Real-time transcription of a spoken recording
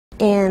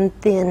and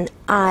then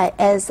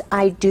as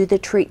I do the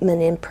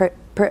treatment in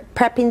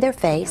prepping their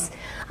face,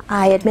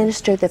 I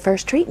administer the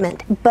first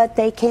treatment, but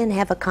they can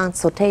have a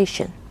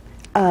consultation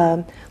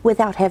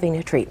without having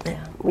a treatment.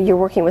 You're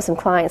working with some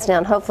clients now,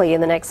 and hopefully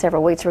in the next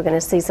several weeks we're going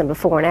to see some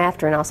before and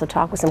after, and also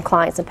talk with some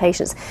clients and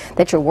patients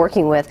that you're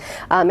working with.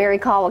 Mary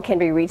Caldwell can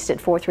be reached at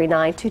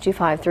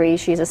 439-2253.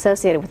 She's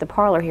associated with the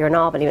parlor here in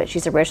Albany, but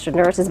she's a registered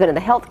nurse, has been in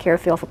the healthcare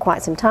field for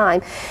quite some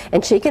time,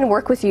 and she can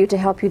work with you to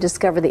help you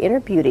discover the inner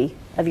beauty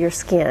of your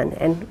skin,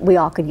 and we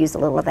all could use a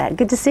little of that.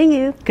 Good to see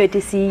you. Good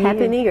to see you.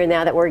 Happy New Year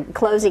now that we're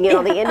closing in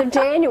on the end of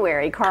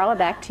January. Carla,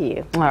 back to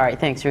you. All right,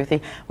 thanks,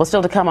 Ruthie. Well,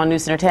 still to come on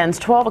News Center 10's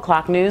 12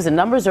 o'clock news, and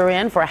numbers are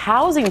in for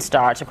housing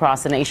starts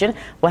across the nation.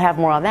 We'll have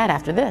more on that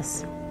after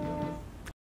this.